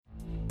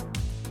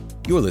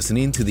You're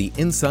listening to the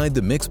Inside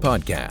the Mix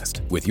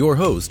podcast with your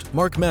host,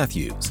 Mark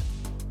Matthews.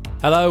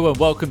 Hello and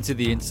welcome to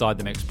the Inside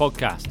the Mix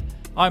podcast.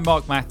 I'm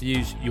Mark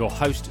Matthews, your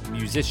host,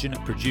 musician,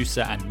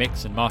 producer, and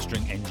mix and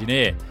mastering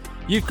engineer.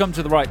 You've come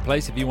to the right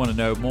place if you want to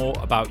know more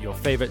about your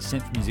favorite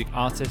synth music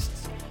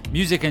artists,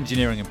 music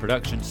engineering and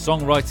production,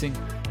 songwriting,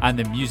 and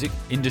the music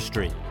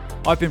industry.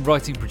 I've been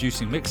writing,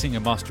 producing, mixing,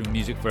 and mastering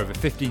music for over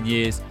 15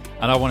 years,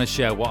 and I want to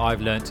share what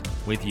I've learnt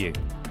with you.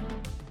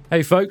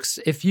 Hey folks,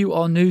 if you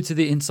are new to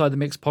the Inside the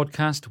Mix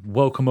podcast,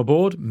 welcome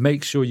aboard.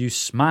 Make sure you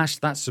smash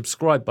that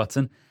subscribe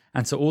button.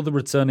 And to all the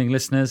returning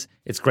listeners,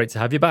 it's great to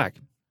have you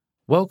back.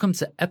 Welcome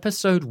to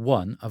episode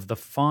 1 of the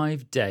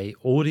 5-day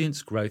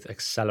Audience Growth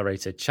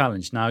Accelerator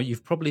Challenge. Now,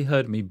 you've probably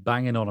heard me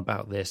banging on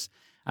about this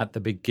at the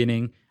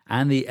beginning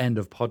and the end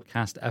of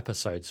podcast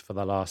episodes for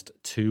the last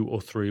 2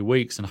 or 3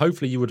 weeks. And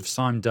hopefully you would have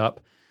signed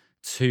up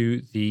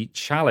to the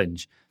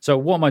challenge. So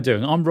what am I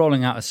doing? I'm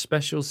rolling out a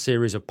special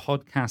series of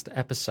podcast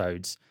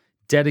episodes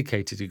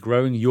dedicated to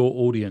growing your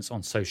audience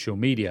on social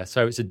media.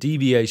 So it's a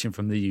deviation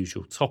from the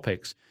usual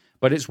topics,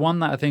 but it's one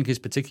that I think is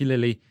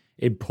particularly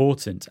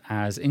important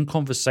as in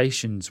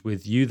conversations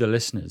with you, the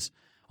listeners,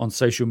 on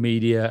social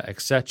media,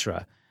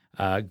 etc.,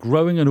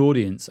 growing an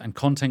audience and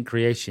content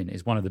creation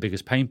is one of the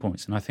biggest pain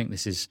points. And I think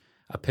this is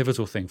a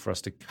pivotal thing for us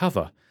to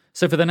cover.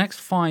 So for the next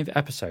 5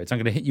 episodes, I'm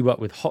going to hit you up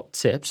with hot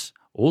tips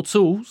or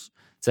tools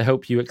to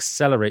help you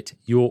accelerate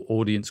your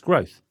audience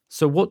growth.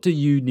 So what do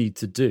you need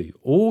to do?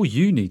 All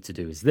you need to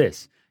do is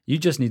this. You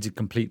just need to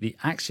complete the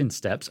action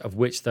steps, of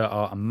which there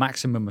are a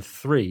maximum of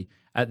 3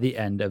 at the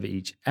end of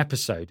each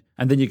episode,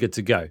 and then you're good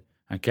to go.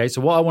 Okay,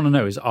 so what I want to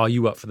know is, are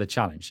you up for the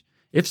challenge?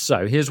 If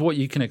so, here's what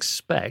you can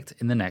expect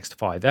in the next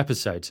 5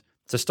 episodes.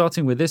 So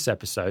starting with this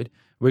episode,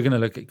 we're going to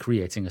look at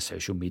creating a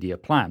social media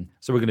plan.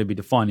 So we're going to be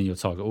defining your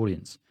target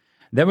audience.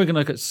 Then we're going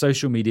to look at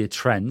social media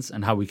trends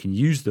and how we can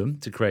use them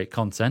to create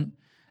content.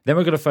 Then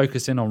we're going to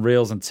focus in on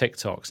Reels and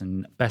TikToks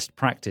and best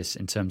practice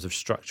in terms of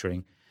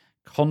structuring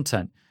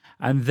content.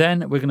 And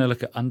then we're going to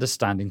look at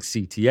understanding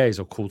CTAs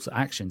or call to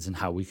actions and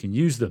how we can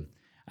use them.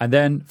 And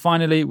then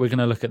finally, we're going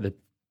to look at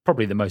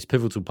probably the most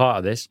pivotal part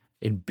of this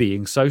in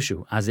being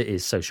social, as it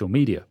is social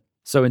media.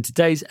 So in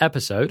today's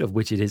episode, of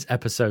which it is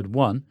episode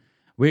 1,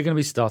 we're going to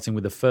be starting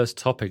with the first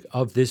topic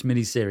of this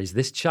mini-series,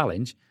 this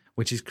challenge,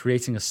 which is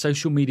creating a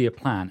social media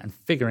plan and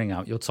figuring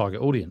out your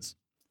target audience.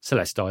 So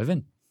let's dive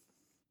in.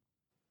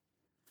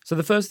 So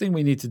the first thing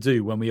we need to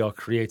do when we are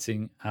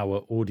creating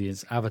our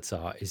audience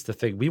avatar is to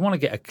think, we want to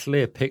get a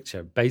clear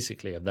picture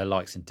basically of their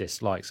likes and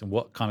dislikes and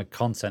what kind of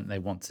content they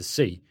want to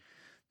see.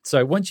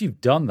 So once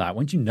you've done that,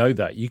 once you know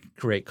that, you can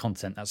create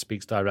content that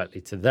speaks directly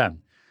to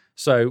them.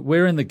 So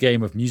we're in the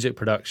game of music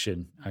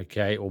production,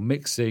 okay, or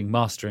mixing,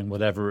 mastering,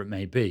 whatever it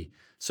may be.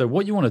 So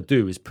what you want to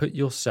do is put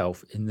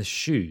yourself in the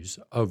shoes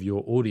of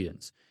your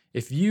audience.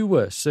 If you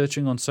were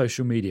searching on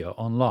social media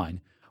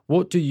online,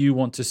 what do you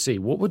want to see?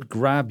 What would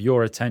grab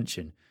your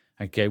attention?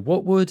 Okay,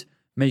 what would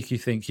make you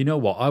think, you know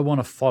what, I want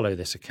to follow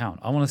this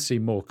account. I want to see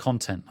more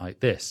content like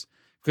this.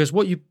 Because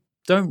what you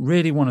don't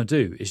really want to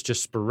do is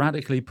just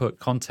sporadically put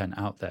content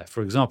out there.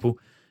 For example,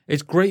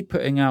 it's great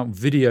putting out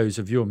videos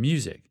of your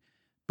music,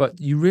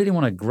 but you really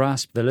want to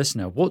grasp the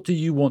listener. What do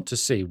you want to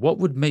see? What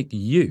would make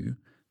you,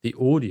 the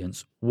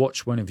audience,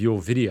 watch one of your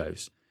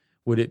videos?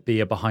 Would it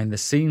be a behind the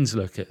scenes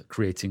look at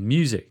creating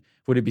music?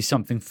 Would it be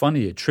something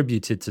funny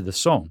attributed to the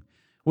song?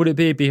 Would it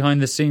be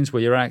behind the scenes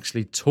where you're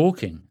actually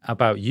talking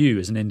about you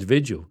as an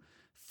individual?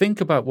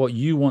 Think about what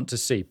you want to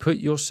see. Put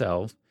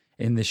yourself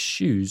in the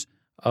shoes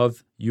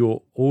of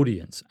your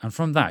audience. And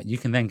from that, you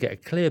can then get a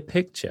clear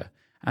picture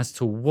as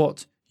to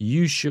what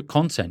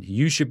content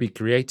you should be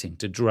creating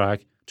to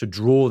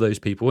draw those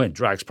people in.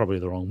 Drag's probably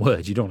the wrong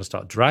word. You don't want to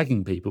start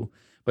dragging people,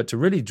 but to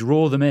really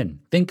draw them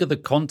in. Think of the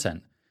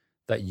content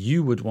that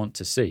you would want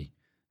to see.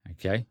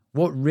 Okay?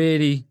 What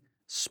really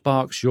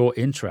sparks your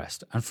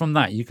interest, and from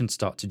that you can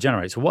start to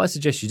generate. So what I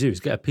suggest you do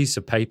is get a piece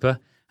of paper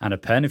and a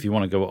pen if you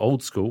want to go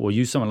old school, or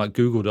use something like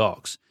Google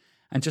Docs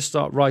and just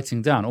start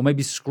writing down, or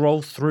maybe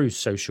scroll through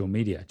social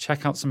media,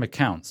 check out some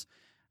accounts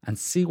and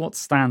see what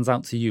stands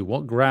out to you,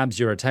 what grabs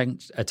your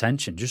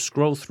attention. Just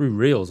scroll through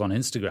Reels on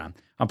Instagram.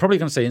 I'm probably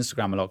going to say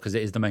Instagram a lot because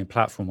it is the main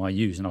platform I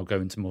use, and I'll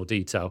go into more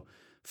detail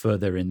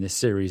further in this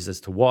series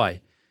as to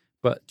why.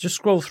 But just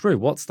scroll through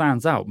what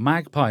stands out,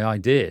 magpie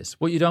ideas.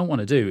 What you don't want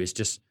to do is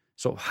just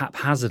sort of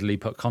haphazardly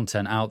put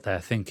content out there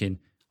thinking,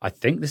 I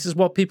think this is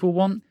what people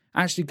want.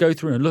 Actually go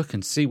through and look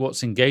and see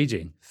what's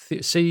engaging.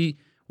 See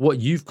what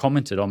you've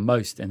commented on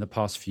most in the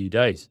past few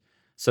days.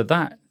 So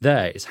that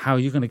there is how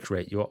you're going to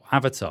create your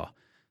avatar.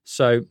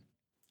 So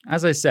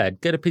as I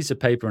said, get a piece of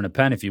paper and a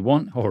pen if you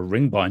want, or a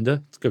ring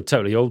binder. Let's go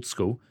totally old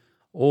school.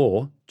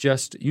 Or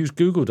just use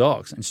Google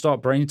Docs and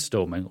start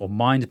brainstorming, or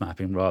mind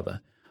mapping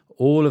rather,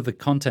 all of the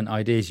content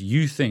ideas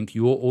you think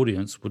your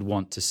audience would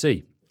want to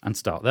see, and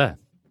start there.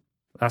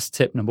 That's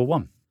tip number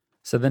 1.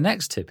 So the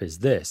next tip is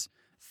this.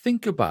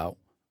 Think about,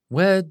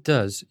 where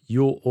does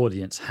your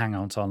audience hang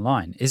out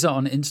online? Is it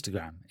on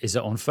Instagram? Is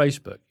it on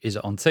Facebook? Is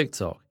it on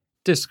TikTok,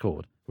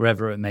 Discord,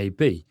 wherever it may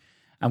be?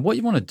 And what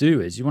you want to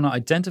do is you want to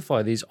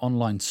identify these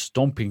online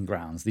stomping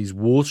grounds, these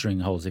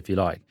watering holes, if you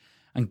like,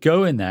 and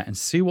go in there and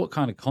see what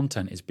kind of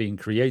content is being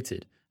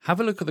created. Have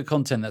a look at the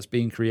content that's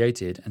being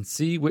created and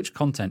see which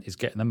content is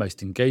getting the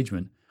most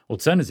engagement.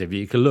 Alternatively,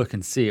 you can look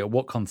and see at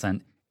what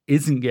content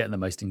isn't getting the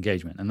most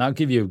engagement, and that'll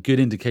give you a good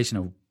indication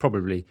of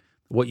probably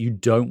what you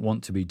don't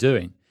want to be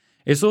doing.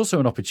 It's also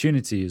an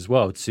opportunity as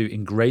well to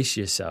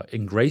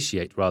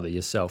ingratiate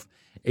yourself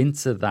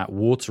into that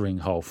watering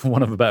hole, for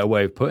want of a better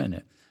way of putting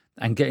it,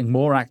 and getting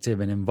more active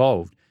and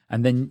involved.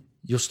 And then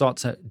you'll start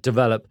to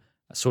develop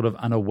sort of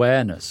an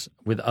awareness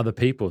with other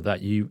people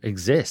that you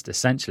exist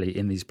essentially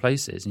in these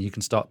places, and you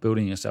can start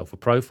building yourself a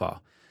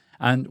profile.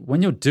 And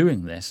when you're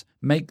doing this,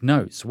 make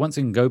notes. Once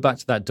again, go back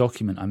to that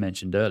document I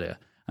mentioned earlier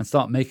and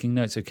start making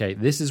notes. Okay,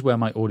 this is where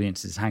my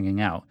audience is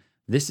hanging out.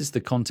 This is the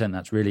content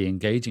that's really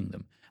engaging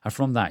them. And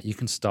from that, you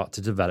can start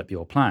to develop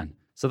your plan.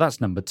 So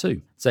that's number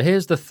 2. So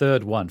here's the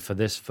third one for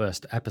this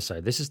first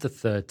episode. This is the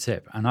third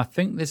tip. And I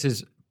think this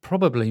is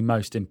probably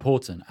most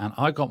important. And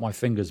I got my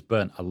fingers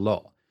burnt a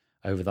lot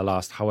over the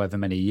last however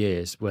many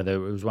years, whether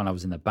it was when I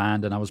was in the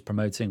band and I was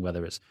promoting,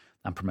 whether it's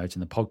I'm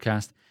promoting the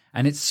podcast,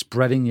 and it's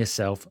spreading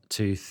yourself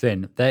too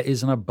thin. There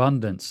is an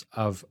abundance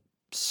of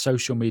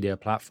social media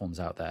platforms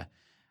out there,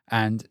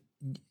 and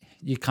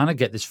you kind of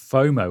get this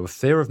FOMO, a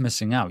fear of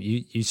missing out.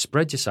 You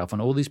spread yourself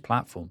on all these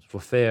platforms for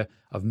fear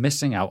of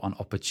missing out on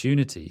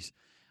opportunities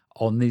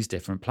on these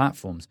different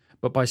platforms.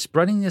 But by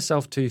spreading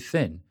yourself too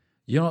thin,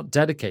 you're not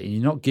dedicating,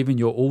 you're not giving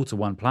your all to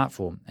one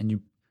platform,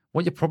 and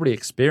what you're probably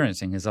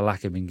experiencing is a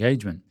lack of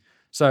engagement.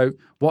 So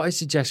what I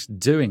suggest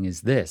doing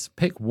is this: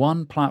 pick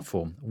one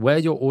platform where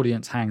your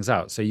audience hangs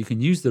out so you can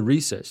use the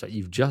research that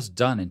you've just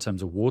done in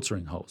terms of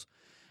watering holes.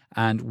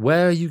 And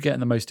where are you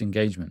getting the most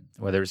engagement,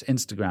 whether it's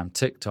Instagram,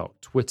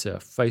 TikTok, Twitter,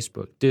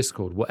 Facebook,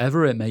 Discord,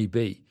 whatever it may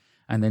be,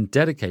 and then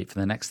dedicate for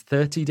the next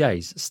 30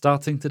 days,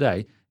 starting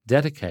today,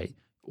 dedicate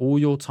all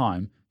your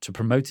time to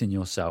promoting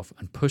yourself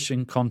and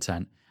pushing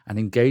content and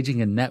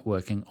engaging and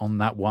networking on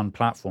that one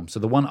platform. So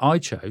the one I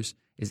chose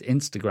is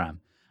Instagram.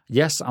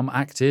 Yes, I'm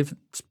active,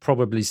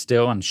 probably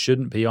still, and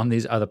shouldn't be on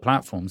these other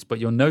platforms, but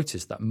you'll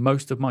notice that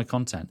most of my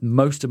content,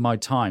 most of my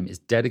time is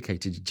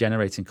dedicated to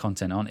generating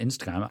content on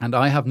Instagram. And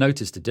I have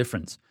noticed a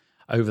difference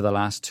over the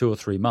last 2 or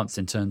 3 months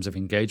in terms of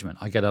engagement.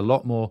 I get a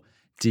lot more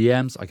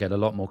DMs, I get a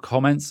lot more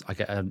comments, I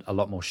get a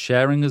lot more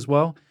sharing as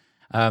well.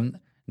 Now,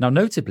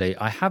 notably,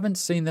 I haven't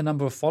seen the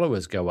number of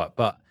followers go up,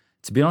 but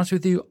to be honest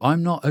with you,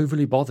 I'm not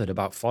overly bothered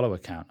about follower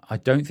count. I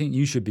don't think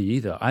you should be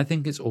either. I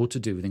think it's all to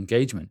do with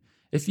engagement.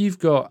 If you've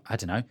got,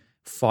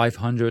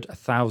 500,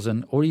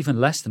 1,000, or even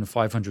less than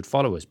 500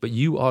 followers, but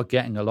you are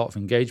getting a lot of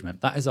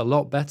engagement, that is a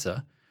lot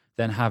better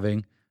than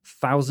having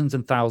thousands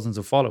and thousands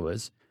of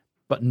followers,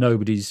 but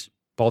nobody's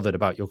bothered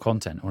about your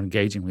content or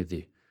engaging with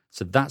you.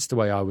 So that's the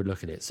way I would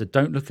look at it. So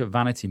don't look at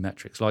vanity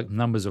metrics like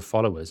numbers of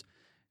followers,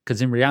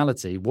 because in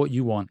reality, what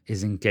you want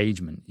is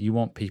engagement. You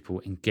want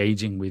people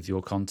engaging with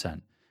your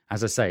content.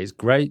 As I say, it's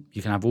great.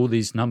 You can have all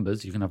these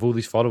numbers, you can have all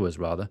these followers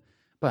rather,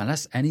 but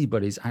unless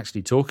anybody's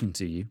actually talking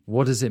to you,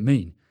 what does it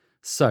mean?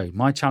 So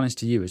my challenge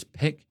to you is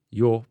pick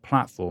your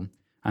platform,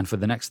 and for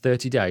the next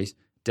 30 days,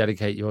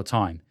 dedicate your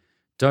time.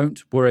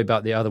 Don't worry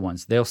about the other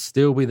ones. They'll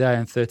still be there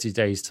in 30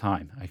 days'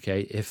 time,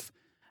 okay? If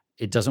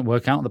it doesn't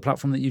work out on the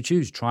platform that you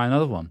choose, try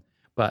another one.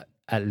 But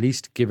at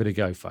least give it a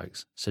go,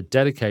 folks. So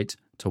dedicate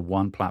to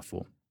one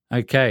platform.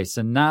 Okay,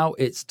 so now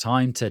it's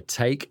time to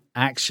take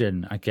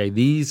action. Okay,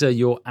 these are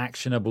your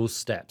actionable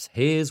steps.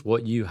 Here's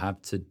what you have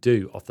to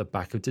do off the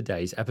back of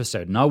today's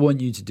episode. And I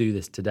want you to do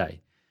this today.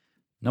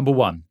 Number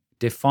 1,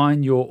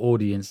 define your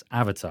audience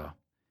avatar.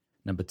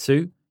 Number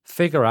 2,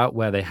 figure out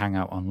where they hang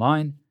out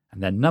online.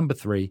 And then number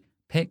 3,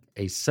 pick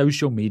a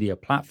social media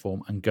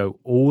platform and go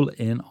all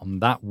in on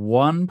that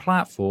one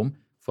platform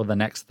for the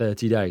next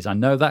 30 days. I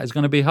know that is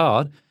going to be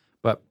hard,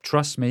 but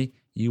trust me,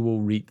 you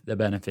will reap the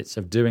benefits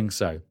of doing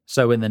so.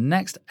 So in the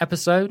next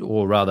episode,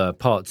 or rather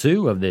part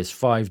 2 of this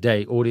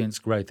 5-day Audience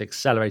Growth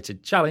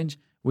Accelerated Challenge,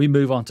 we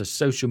move on to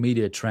social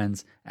media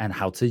trends and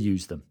how to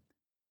use them.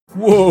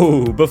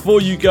 Whoa!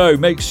 Before you go,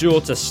 make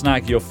sure to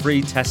snag your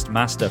free test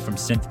master from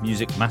Synth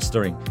Music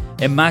Mastering.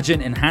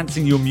 Imagine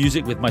enhancing your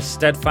music with my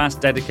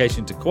steadfast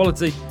dedication to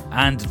quality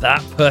and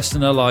that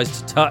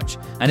personalized touch.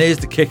 And here's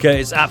the kicker,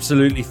 it's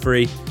absolutely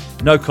free.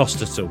 No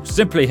cost at all.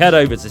 Simply head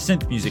over to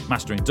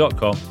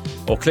synthmusicmastering.com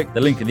or click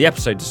the link in the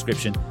episode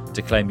description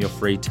to claim your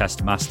free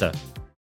test master.